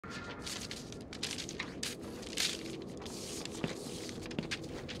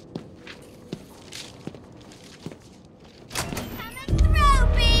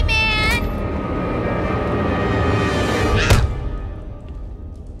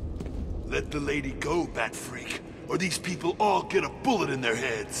Let the lady go, Bat Freak, or these people all get a bullet in their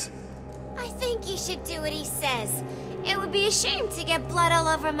heads. I think you should do what he says. It would be a shame to get blood all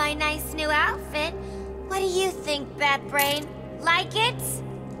over my nice new outfit. What do you think, Bat Brain? Like it?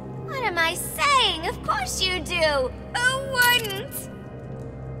 What am I saying? Of course you do! Who wouldn't?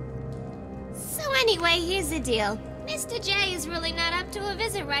 So anyway, here's the deal. Mr. J is really not up to a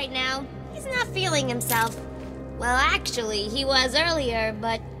visit right now. He's not feeling himself. Well, actually, he was earlier,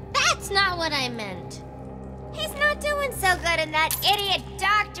 but that's not what I meant. He's not doing so good, and that idiot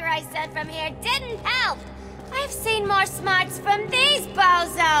doctor I sent from here didn't help. I've seen more smarts from these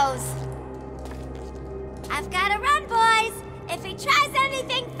bozos. I've gotta run, boys. If he tries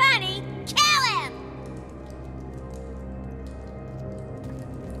anything funny, kill him!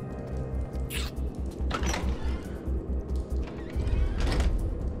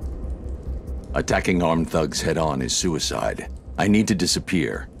 Attacking armed thugs head-on is suicide. I need to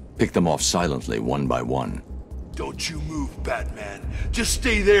disappear. Pick them off silently, one by one. Don't you move, Batman. Just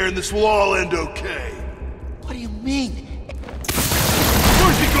stay there and this will all end okay. What do you mean?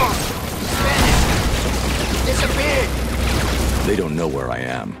 Where's he gone? Vanished! Disappeared! They don't know where I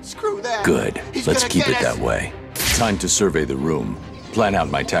am. Screw that! Good. He's Let's gonna keep get it us. that way. Time to survey the room. Plan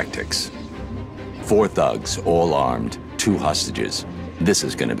out my tactics. 4 thugs, all armed. 2 hostages. This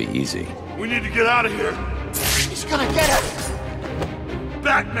is gonna be easy. We need to get out of here. He's gonna get us!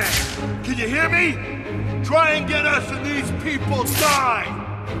 Batman, can you hear me? Try and get us and these people die!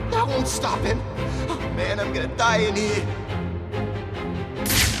 That won't stop him! Oh man, I'm gonna die in here!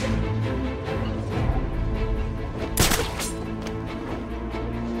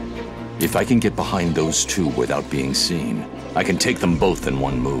 If I can get behind those 2 without being seen, I can take them both in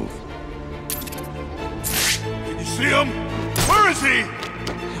one move. Can you see him? Where is he? I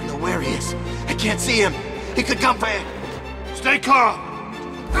don't know where he is. I can't see him. He could come back. Stay calm.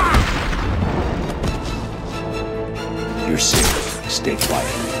 You're safe. Stay quiet.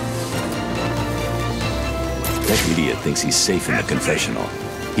 That idiot thinks he's safe in the confessional.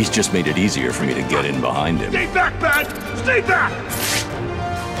 He's just made it easier for me to get in behind him. Stay back, Bat! Stay back!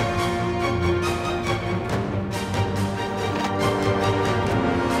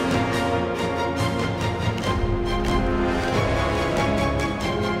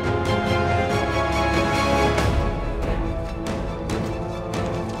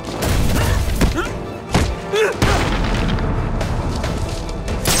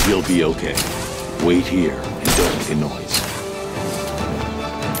 You'll be okay. Wait here and don't make a noise.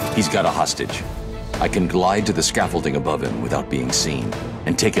 He's got a hostage. I can glide to the scaffolding above him without being seen,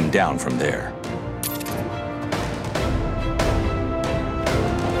 and take him down from there.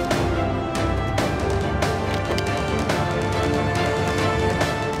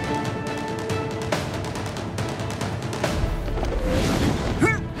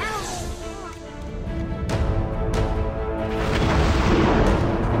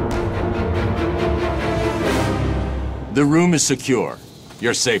 The room is secure.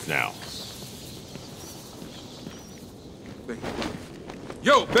 You're safe now.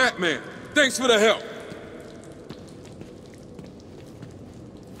 Yo, Batman! Thanks for the help!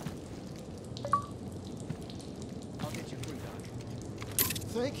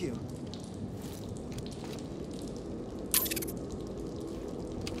 Thank you.